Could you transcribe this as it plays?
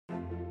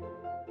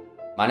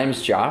My name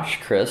is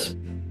Josh Crisp,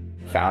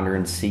 founder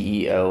and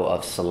CEO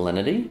of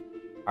Solinity.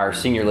 Our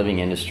senior living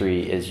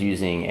industry is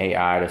using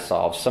AI to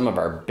solve some of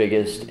our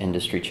biggest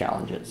industry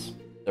challenges.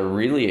 The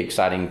really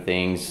exciting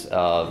things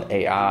of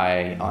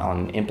AI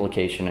on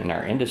implication in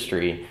our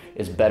industry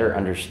is better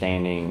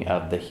understanding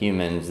of the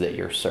humans that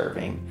you're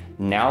serving.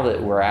 Now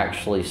that we're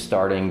actually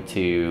starting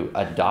to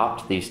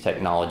adopt these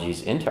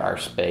technologies into our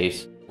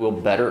space, we'll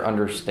better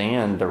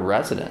understand the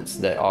residents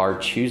that are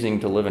choosing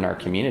to live in our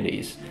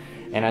communities.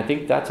 And I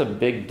think that's a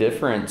big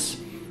difference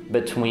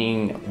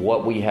between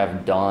what we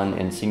have done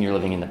in senior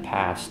living in the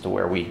past,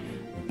 where we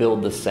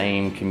build the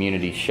same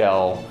community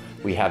shell,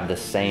 we have the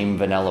same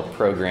vanilla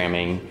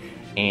programming,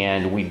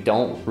 and we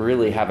don't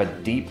really have a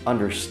deep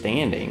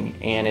understanding.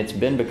 And it's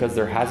been because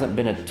there hasn't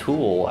been a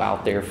tool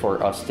out there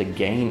for us to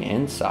gain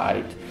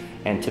insight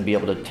and to be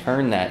able to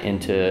turn that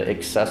into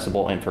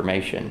accessible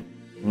information.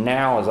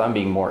 Now, as I'm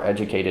being more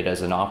educated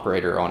as an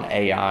operator on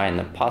AI and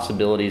the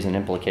possibilities and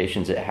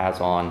implications it has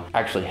on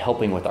actually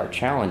helping with our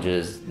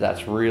challenges,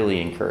 that's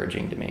really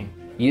encouraging to me.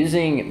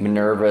 Using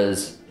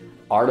Minerva's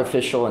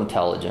artificial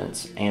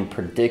intelligence and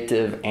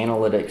predictive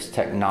analytics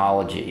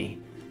technology,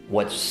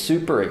 what's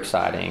super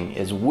exciting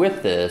is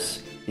with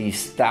this,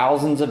 these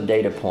thousands of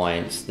data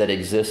points that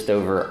exist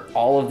over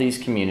all of these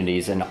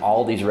communities and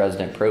all these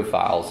resident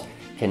profiles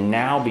can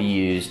now be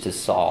used to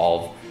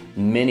solve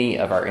many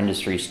of our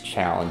industry's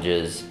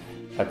challenges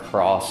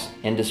across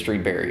industry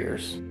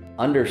barriers.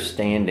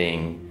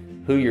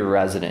 Understanding who your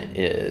resident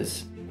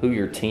is, who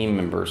your team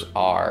members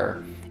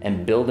are,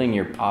 and building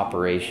your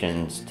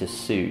operations to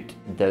suit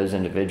those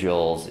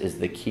individuals is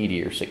the key to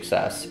your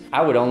success.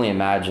 I would only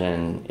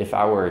imagine if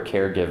I were a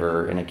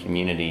caregiver in a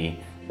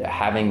community that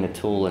having the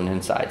tool and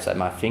insights at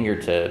my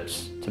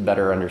fingertips to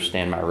better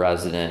understand my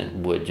resident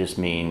would just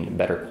mean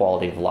better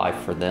quality of life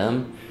for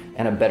them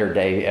and a better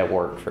day at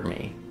work for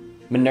me.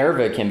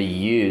 Minerva can be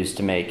used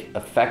to make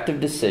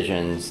effective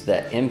decisions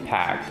that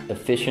impact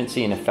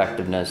efficiency and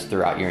effectiveness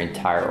throughout your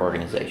entire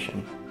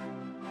organization.